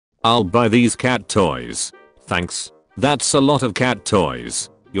I'll buy these cat toys. Thanks. That's a lot of cat toys.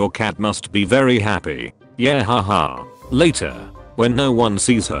 Your cat must be very happy. Yeah, haha. Later, when no one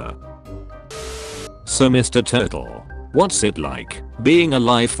sees her. So Mr. Turtle, what's it like being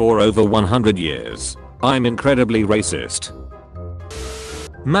alive for over 100 years? I'm incredibly racist.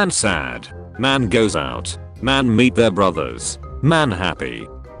 Man sad. Man goes out. Man meet their brothers. Man happy.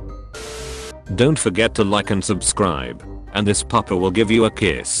 Don't forget to like and subscribe, and this pupper will give you a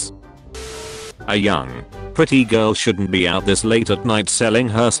kiss. A young, pretty girl shouldn't be out this late at night selling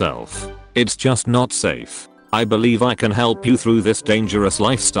herself. It's just not safe. I believe I can help you through this dangerous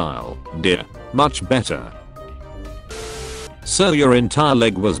lifestyle, dear. Much better. So your entire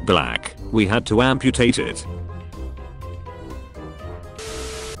leg was black. We had to amputate it.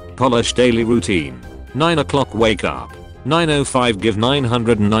 Polish daily routine. 9 o'clock wake up. 9:05 give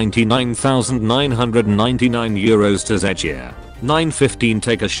 999,999 euros to Zechia. 9:15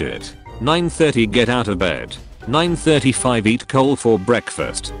 take a shit. 9:30 get out of bed. 9:35 eat coal for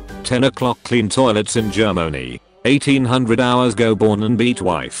breakfast. 10 o'clock clean toilets in Germany. 1800 hours go born and beat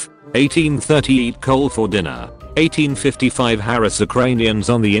wife. 1830 eat coal for dinner. 1855 harass Ukrainians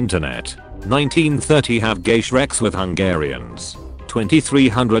on the internet. 1930 have gay shreks with Hungarians.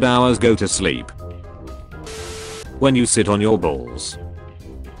 2300 hours go to sleep. When you sit on your balls.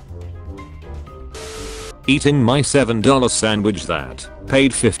 Eating my $7 sandwich that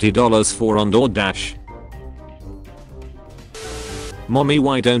paid $50 for on DoorDash. Mommy,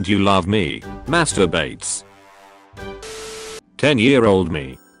 why don't you love me? Masturbates. 10-year-old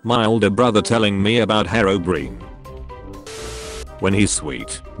me. My older brother telling me about Herobrine. When he's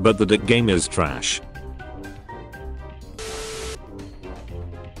sweet, but the dick game is trash.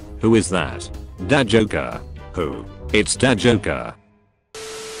 Who is that? Dad Joker. Who? It's Dad Joker.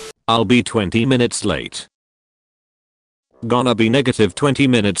 I'll be 20 minutes late. Gonna be negative 20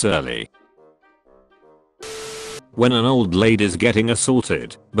 minutes early. When an old lady's getting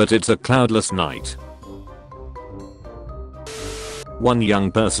assaulted, but it's a cloudless night. One young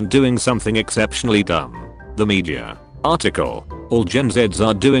person doing something exceptionally dumb. The media. Article. All Gen Zs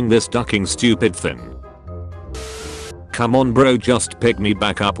are doing this ducking stupid thing. Come on bro, just pick me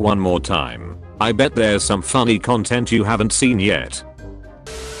back up one more time. I bet there's some funny content you haven't seen yet.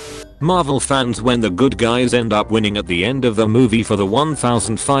 Marvel fans when the good guys end up winning at the end of the movie for the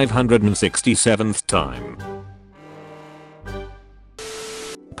 1567th time.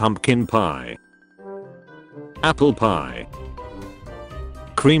 Pumpkin pie. Apple pie.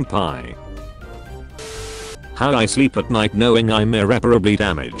 Cream pie. How I sleep at night knowing I'm irreparably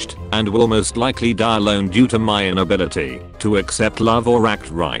damaged and will most likely die alone due to my inability to accept love or act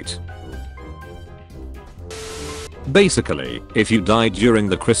right. Basically, if you died during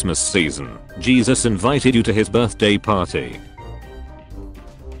the Christmas season, Jesus invited you to his birthday party.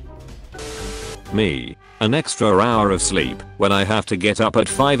 Me. An extra hour of sleep when I have to get up at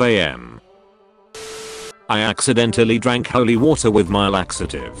 5 AM. I accidentally drank holy water with my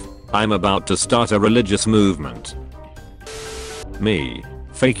laxative. I'm about to start a religious movement. Me.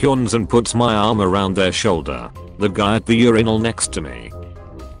 Fake yawns and puts my arm around their shoulder. The guy at the urinal next to me.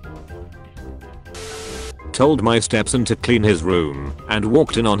 Told my stepson to clean his room and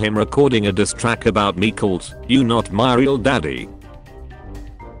walked in on him recording a diss track about me called "You Not My Real Daddy."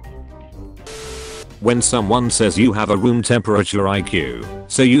 When someone says you have a room temperature IQ,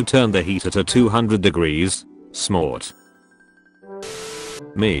 so you turn the heater to 200 degrees, smart.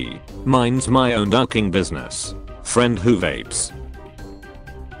 Me. Minds my own ducking business. Friend who vapes.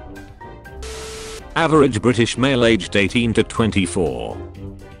 Average British male aged 18 to 24.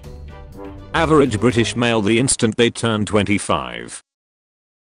 Average British male the instant they turn 25.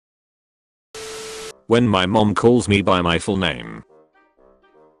 When my mom calls me by my full name.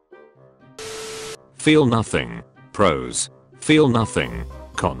 Feel nothing. Pros. Feel nothing.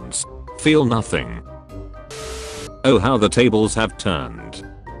 Cons. Feel nothing. Oh, how the tables have turned.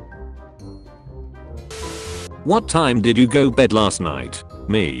 What time did you go bed last night?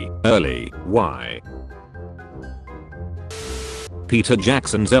 Me. Early. Why? Peter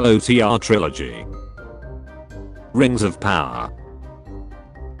Jackson's LOTR trilogy. Rings of Power.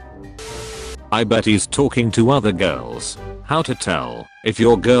 I bet he's talking to other girls. How to tell if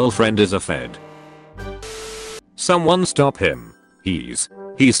your girlfriend is a fed. Someone stop him. He's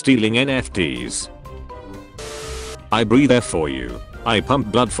stealing NFTs. I breathe air for you. I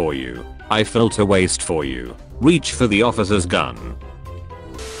pump blood for you. I filter waste for you. Reach for the officer's gun.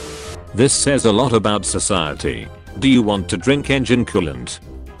 This says a lot about society. Do you want to drink engine coolant?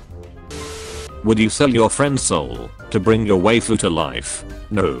 Would you sell your friend's soul to bring your waifu to life?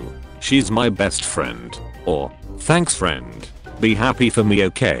 No. She's my best friend. Or, thanks friend. Be happy for me,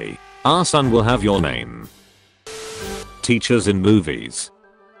 okay? Our son will have your name. Teachers in movies.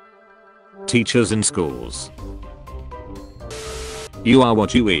 Teachers in schools. You are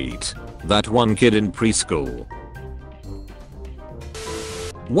what you eat. That one kid in preschool.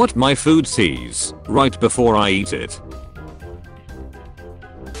 What my food sees right before I eat it.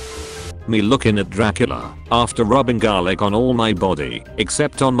 Me looking at Dracula after rubbing garlic on all my body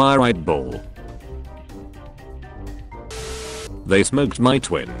except on my right ball. They smoked my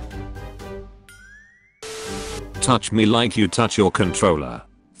twin. Touch me like you touch your controller.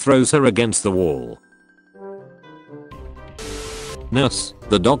 Throws her against the wall. Nurse,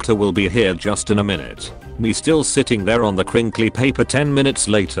 the doctor will be here just in a minute. Me still sitting there on the crinkly paper 10 minutes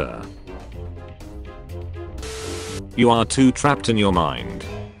later. You are too trapped in your mind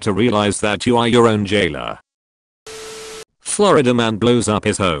to realize that you are your own jailer. Florida man blows up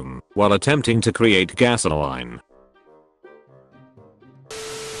his home while attempting to create gasoline.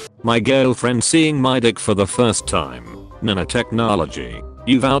 My girlfriend seeing my dick for the first time. Nanotechnology.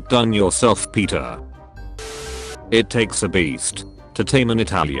 You've outdone yourself, Peter. It takes a beast to tame an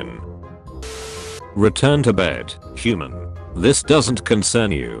Italian. Return to bed, human. This doesn't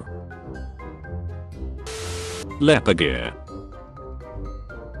concern you. Leopard gear.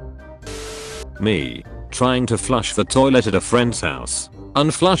 Me, trying to flush the toilet at a friend's house.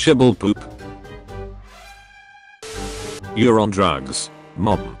 Unflushable poop. You're on drugs,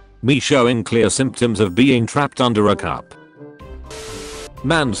 mom. Me showing clear symptoms of being trapped under a cup.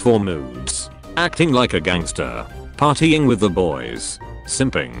 Man's four moods. Acting like a gangster. Partying with the boys.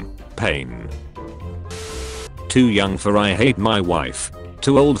 Simping. Pain. Too young for I hate my wife.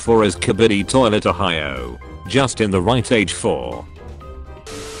 Too old for his Kabiddi toilet Ohio. Just in the right age for.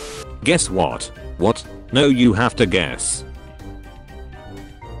 Guess what? What? No, you have to guess.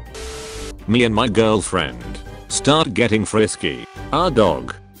 Me and my girlfriend start getting frisky. Our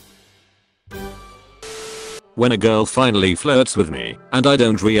dog. When a girl finally flirts with me and I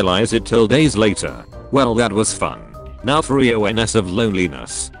don't realize it till days later. Well, that was fun. Now for awareness of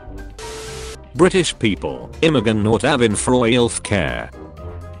loneliness. British people immigrant not having free health care.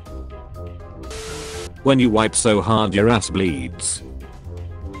 When you wipe so hard your ass bleeds.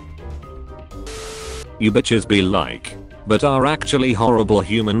 You bitches be like, but are actually horrible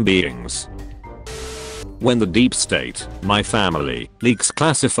human beings. When the deep state, my family, leaks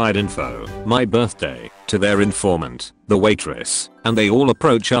classified info, my birthday, to their informant, the waitress, and they all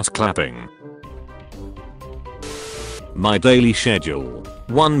approach us clapping. My daily schedule.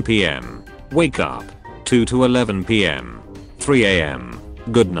 1 PM. Wake up. 2 to 11 PM. 3 AM.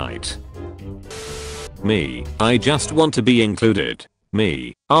 Good night. Me, I just want to be included.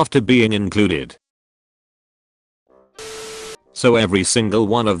 Me, after being included. So every single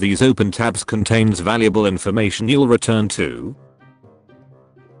one of these open tabs contains valuable information you'll return to.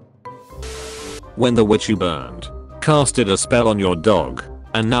 When the witch you burned casted a spell on your dog,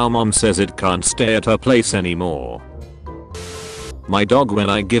 and now mom says it can't stay at her place anymore. My dog when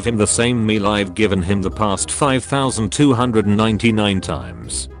I give him the same meal I've given him the past 5,299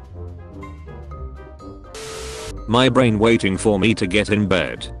 times. My brain waiting for me to get in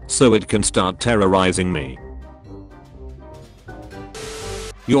bed so it can start terrorizing me.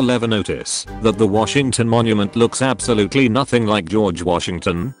 You'll ever notice that the Washington Monument looks absolutely nothing like George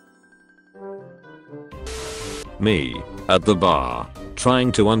Washington? Me, at the bar,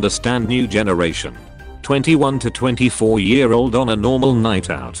 trying to understand new generation. 21 to 24-year-old on a normal night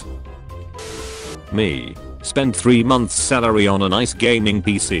out. Me, spend 3 months salary on a nice gaming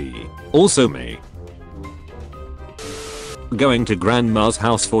PC. Also me. Going to grandma's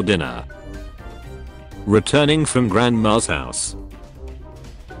house for dinner. Returning from grandma's house.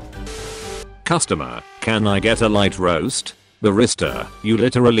 Customer, can I get a light roast? Barista, you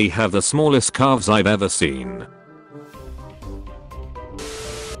literally have the smallest calves I've ever seen.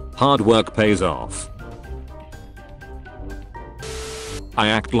 Hard work pays off. I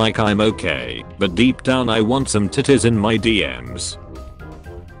act like I'm okay, but deep down I want some titties in my DMs.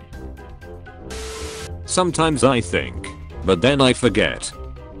 Sometimes I think, but then I forget.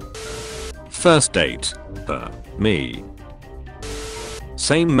 First date. Me.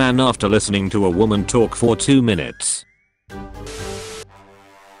 Same man after listening to a woman talk for 2 minutes.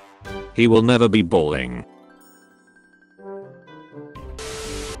 He will never be bawling.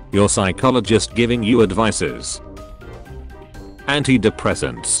 Your psychologist giving you advices.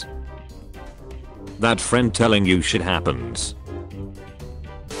 Antidepressants. That friend telling you shit happens.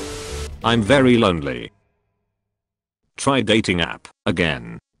 I'm very lonely. Try dating app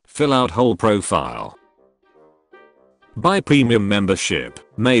again. Fill out whole profile. Buy premium membership,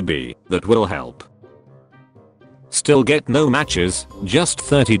 maybe, that will help. Still get no matches, just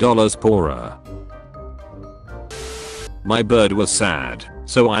 $30 poorer. My bird was sad,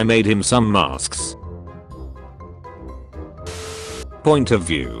 so I made him some masks. Point of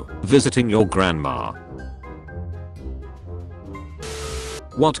view, visiting your grandma.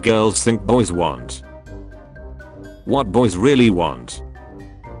 What girls think boys want. What boys really want.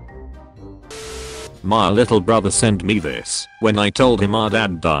 My little brother sent me this when I told him our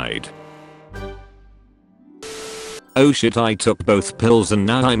dad died. Oh shit, I took both pills and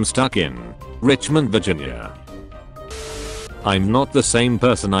now I'm stuck in Richmond, Virginia. I'm not the same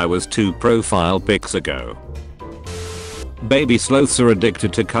person I was 2 profile pics ago. Baby sloths are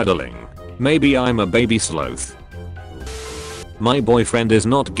addicted to cuddling. Maybe I'm a baby sloth. My boyfriend is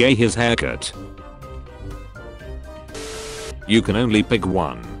not gay, his haircut. You can only pick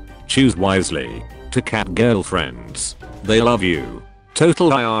one. Choose wisely. To cat girlfriends. They love you. Total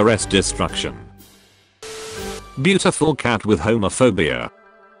IRS destruction. Beautiful cat with homophobia.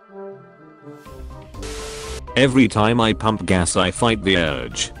 Every time I pump gas I fight the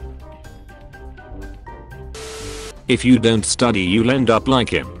urge. If you don't study you'll end up like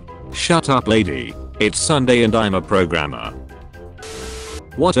him. Shut up lady. It's Sunday and I'm a programmer.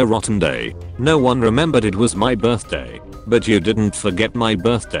 What a rotten day. No one remembered it was my birthday. But you didn't forget my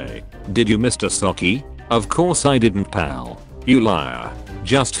birthday. Did you, Mr. Socky? Of course I didn't, pal. You liar.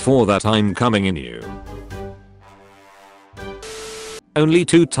 Just for that I'm coming in you. Only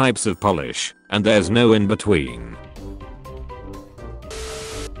 2 types of polish, and there's no in between.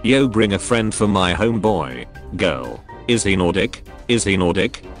 Yo, bring a friend for my homeboy. Girl. Is he Nordic? Is he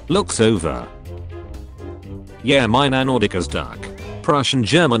Nordic? Looks over. Yeah, mine are Nordic as duck. Prussian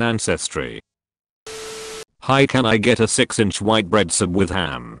German ancestry. Hi, can I get a 6-inch white bread sub with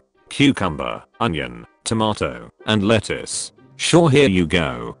ham, cucumber, onion, tomato, and lettuce? Sure, here you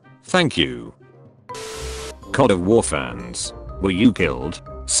go. Thank you. COD of War fans. Were you killed?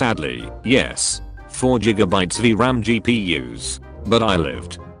 Sadly, yes. 4GB VRAM GPUs. But I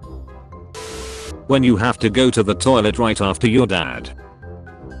lived. When you have to go to the toilet right after your dad.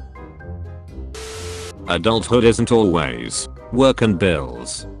 Adulthood isn't always work and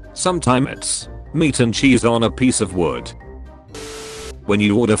bills. Sometimes it's meat and cheese on a piece of wood. When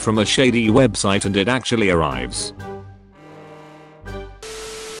you order from a shady website and it actually arrives.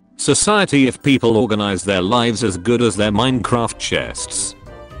 Society if people organize their lives as good as their Minecraft chests.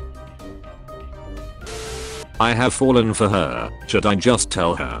 I have fallen for her. Should I just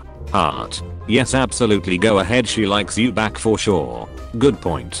tell her? Heart. Yes, absolutely, go ahead, she likes you back for sure. Good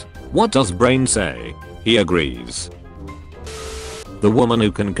point. What does brain say? He agrees. The woman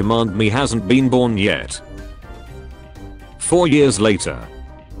who can command me hasn't been born yet. 4 years later.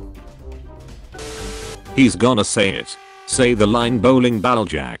 He's gonna say it. Say the line bowling ball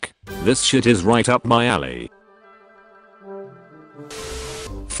jack. This shit is right up my alley.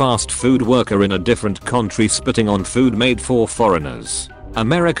 Fast food worker in a different country spitting on food made for foreigners.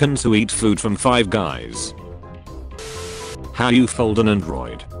 Americans who eat food from Five Guys. How you fold an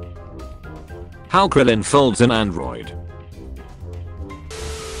Android. How Krillin folds an Android.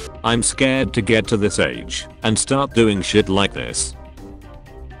 I'm scared to get to this age and start doing shit like this.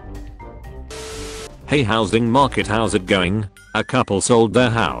 Hey, housing market, how's it going? A couple sold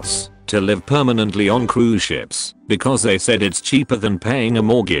their house to live permanently on cruise ships because they said it's cheaper than paying a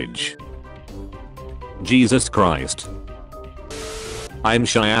mortgage. Jesus Christ. I'm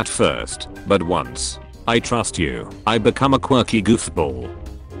shy at first, but once I trust you, I become a quirky goofball.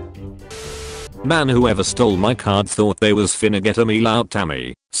 Man, whoever stole my card thought they was finna get a meal out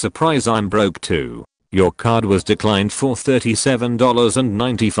Tammy. Surprise, I'm broke too. Your card was declined for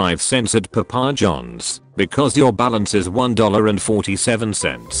 $37.95 at Papa John's because your balance is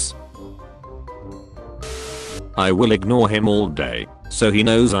 $1.47. I will ignore him all day so he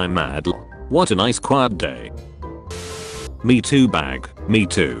knows I'm mad. What a nice quiet day. Me too bag, me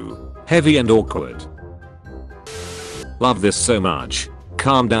too. Heavy and awkward. Love this so much.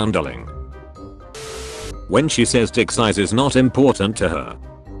 Calm down darling. When she says dick size is not important to her.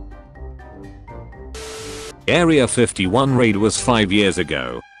 Area 51 raid was 5 years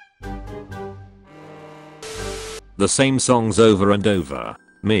ago. The same songs over and over.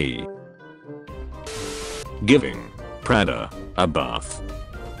 Me. Giving Prada a bath.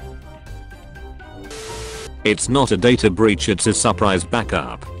 It's not a data breach, it's a surprise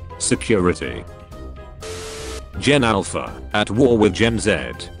backup. Security. Gen Alpha at war with Gen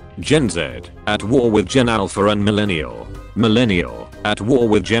Z. Gen Z at war with Gen Alpha and Millennial. Millennial at war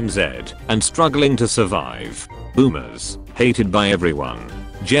with Gen Z and struggling to survive. Boomers hated by everyone.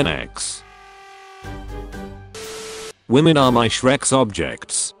 Gen X. Women are my Shrek's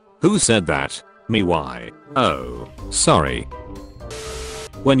objects. Who said that? Me why? Oh, sorry.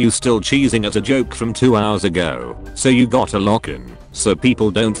 When you still cheesing at a joke from 2 hours ago, so you got a lock-in, so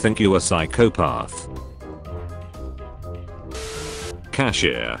people don't think you a psychopath.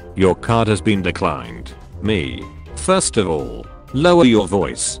 Cashier, your card has been declined. Me. First of all, lower your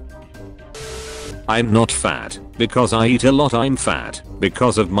voice. I'm not fat, because I eat a lot. I'm fat,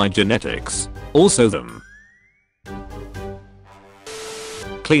 because of my genetics. Also them.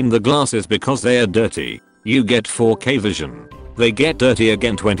 Clean the glasses because they are dirty. You get 4K vision. They get dirty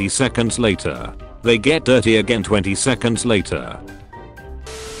again 20 seconds later. They get dirty again 20 seconds later.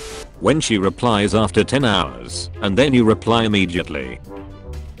 When she replies after 10 hours, and then you reply immediately.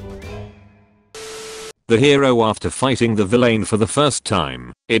 The hero after fighting the villain for the first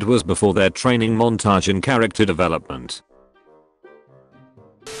time, it was before their training montage and character development.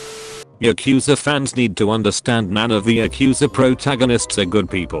 Yakuza fans need to understand none of the Yakuza protagonists are good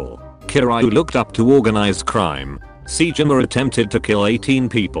people. Kiryu looked up to organized crime. Sejima attempted to kill 18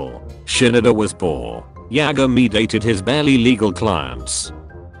 people. Shinada was poor. Yagami dated his barely legal clients.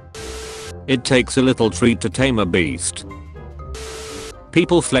 It takes a little treat to tame a beast.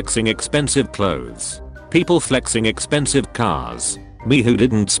 People flexing expensive clothes. People flexing expensive cars. Me who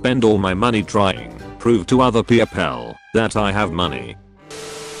didn't spend all my money trying, prove to other people that I have money.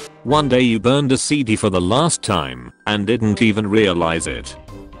 One day you burned a CD for the last time and didn't even realize it.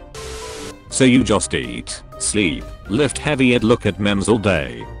 So you just eat, sleep, lift heavy and look at memes all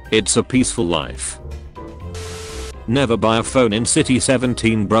day. It's a peaceful life. Never buy a phone in City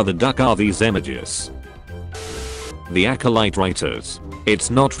 17. Brother Duck are these images. The Acolyte writers.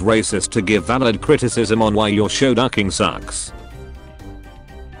 It's not racist to give valid criticism on why your show ducking sucks.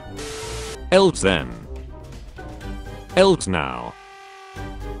 Else then. Else now.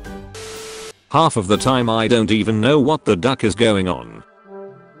 Half of the time I don't even know what the duck is going on.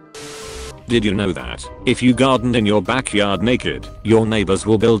 Did you know that if you garden in your backyard naked, your neighbors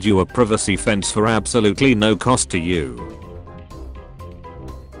will build you a privacy fence for absolutely no cost to you?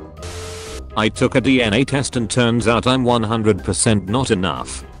 I took a DNA test and turns out I'm 100% not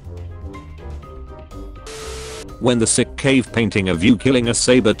enough. When the sick cave painting of you killing a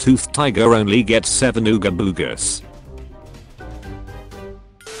saber-toothed tiger only gets 7 ooga boogas.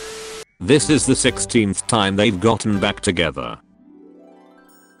 This is the 16th time they've gotten back together.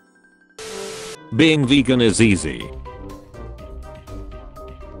 Being vegan is easy.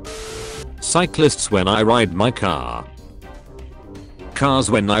 Cyclists when I ride my car. Cars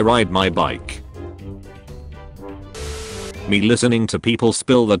when I ride my bike. Me listening to people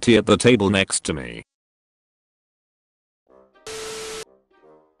spill the tea at the table next to me.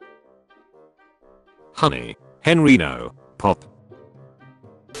 Honey, Henrino, Pop.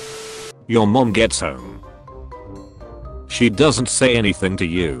 Your mom gets home. She doesn't say anything to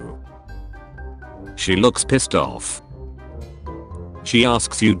you. She looks pissed off. She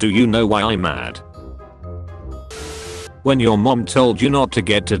asks you, do you know why I'm mad? When your mom told you not to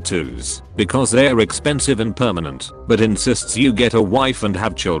get tattoos because they're expensive and permanent, but insists you get a wife and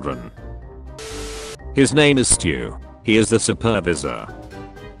have children. His name is Stu. He is the supervisor.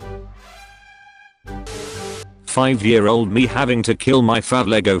 5-year-old me having to kill my fav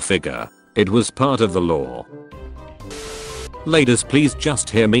Lego figure. It was part of the law. Ladies, please just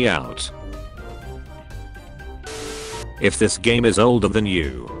hear me out. If this game is older than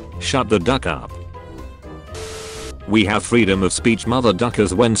you, shut the duck up. We have freedom of speech, mother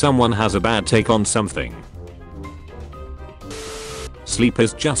duckers, when someone has a bad take on something. Sleep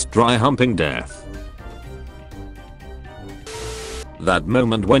is just dry humping death. That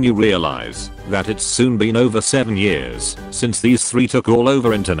moment when you realize that it's soon been over 7 years since these three took all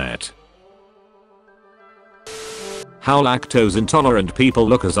over internet. How lactose intolerant people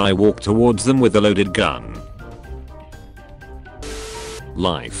look as I walk towards them with a loaded gun.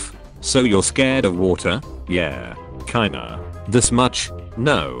 Life. So you're scared of water? Yeah. Kinda. This much?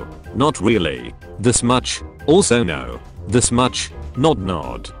 No. Not really. This much? Also no. This much?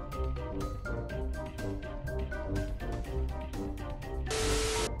 Nod.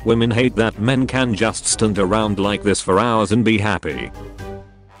 Women hate that men can just stand around like this for hours and be happy.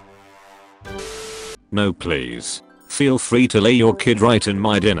 No please. Feel free to lay your kid right in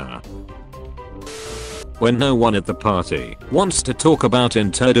my dinner. When no one at the party wants to talk about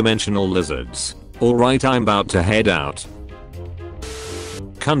interdimensional lizards. Alright, I'm about to head out.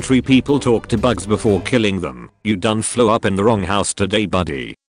 Country people talk to bugs before killing them. You done flew up in the wrong house today,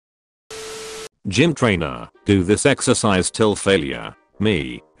 buddy. Gym trainer, do this exercise till failure.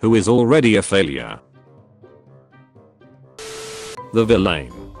 Me, who is already a failure. The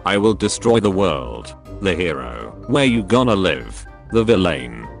villain, I will destroy the world. The hero, where you gonna live? The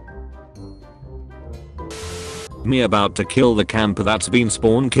villain. Me about to kill the camper that's been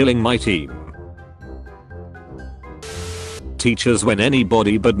spawn killing my team. Teachers when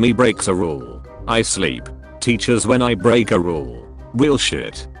anybody but me breaks a rule, I sleep. Teachers when I break a rule. Real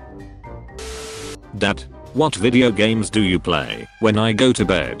shit. Dad, what video games do you play when I go to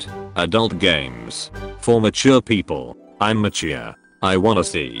bed? Adult games. For mature people. I'm mature. I wanna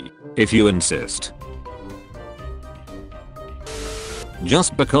see. If you insist.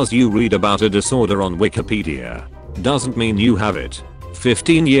 Just because you read about a disorder on Wikipedia doesn't mean you have it.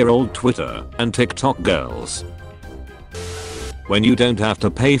 15-year-old Twitter and TikTok girls. When you don't have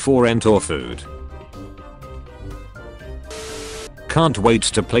to pay for rent or food. Can't wait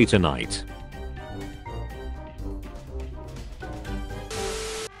to play tonight.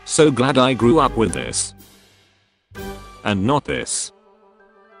 So glad I grew up with this. And not this.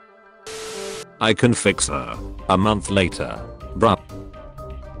 I can fix her. A month later. Bruh.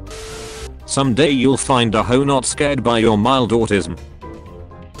 Someday you'll find a hoe not scared by your mild autism.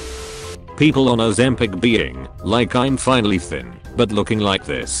 People on Ozempic being like I'm finally thin, but looking like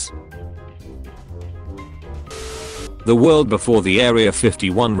this. The world before the Area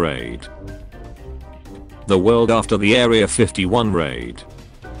 51 raid. The world after the Area 51 raid.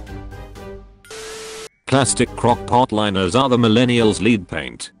 Plastic crock-pot liners are the millennials' lead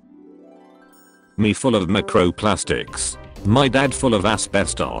paint. Me full of microplastics. My dad full of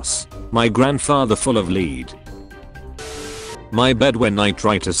asbestos. My grandfather full of lead. My bed when I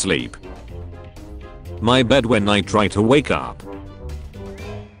try to sleep. My bed when I try to wake up.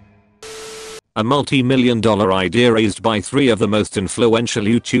 A multi-million-dollar idea raised by 3 of the most influential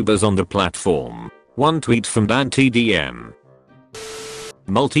YouTubers on the platform. One tweet from Dan TDM.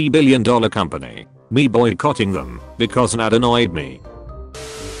 Multi-billion-dollar company. Me boycotting them because an ad annoyed me.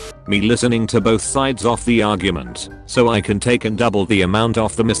 Me listening to both sides of the argument so I can take and double the amount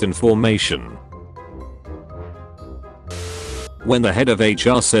of the misinformation. When the head of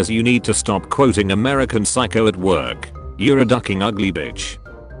HR says you need to stop quoting American Psycho at work, you're a ducking ugly bitch.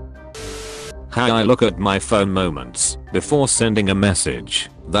 How I look at my phone moments before sending a message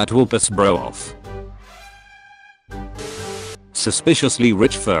that will piss bro off. Suspiciously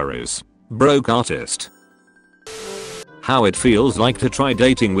rich furries. Broke artist. How it feels like to try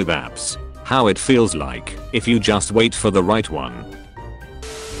dating with apps. How it feels like if you just wait for the right one.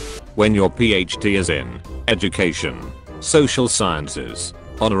 When your PhD is in education, social sciences,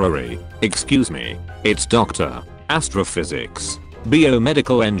 honorary, excuse me, it's doctor, astrophysics,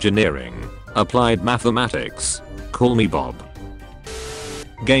 biomedical engineering, applied mathematics, call me Bob.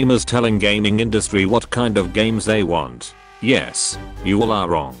 Gamers telling gaming industry what kind of games they want. Yes, you all are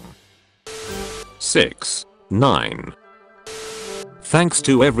wrong. 6. 9. Thanks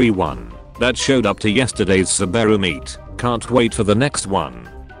to everyone that showed up to yesterday's Subaru meet. Can't wait for the next one.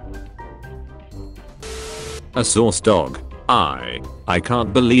 A sauce dog. I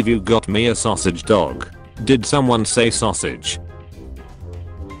can't believe you got me a sausage dog. Did someone say sausage?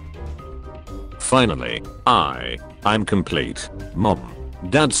 Finally, I'm complete. Mom.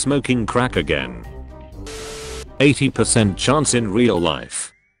 Dad smoking crack again. 80% chance in real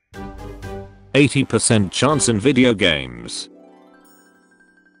life. 80% chance in video games.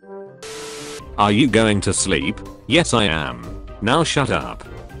 Are you going to sleep? Yes I am. Now shut up.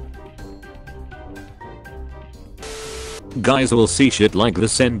 Guys will see shit like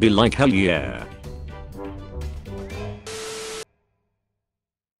this and be like hell yeah.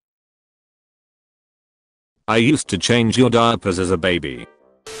 I used to change your diapers as a baby.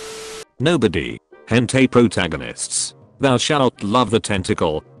 Nobody. Hentai protagonists. Thou shalt love the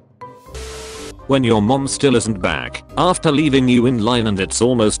tentacle. When your mom still isn't back after leaving you in line and it's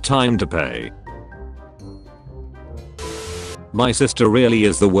almost time to pay. My sister really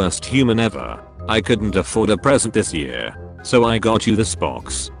is the worst human ever. I couldn't afford a present this year, so I got you this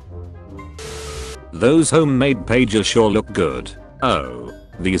box. Those homemade pages sure look good. Oh,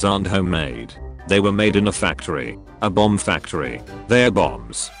 these aren't homemade. They were made in a factory. A bomb factory. They're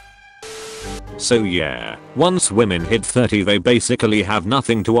bombs. So yeah, once women hit 30 they basically have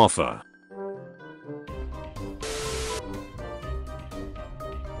nothing to offer.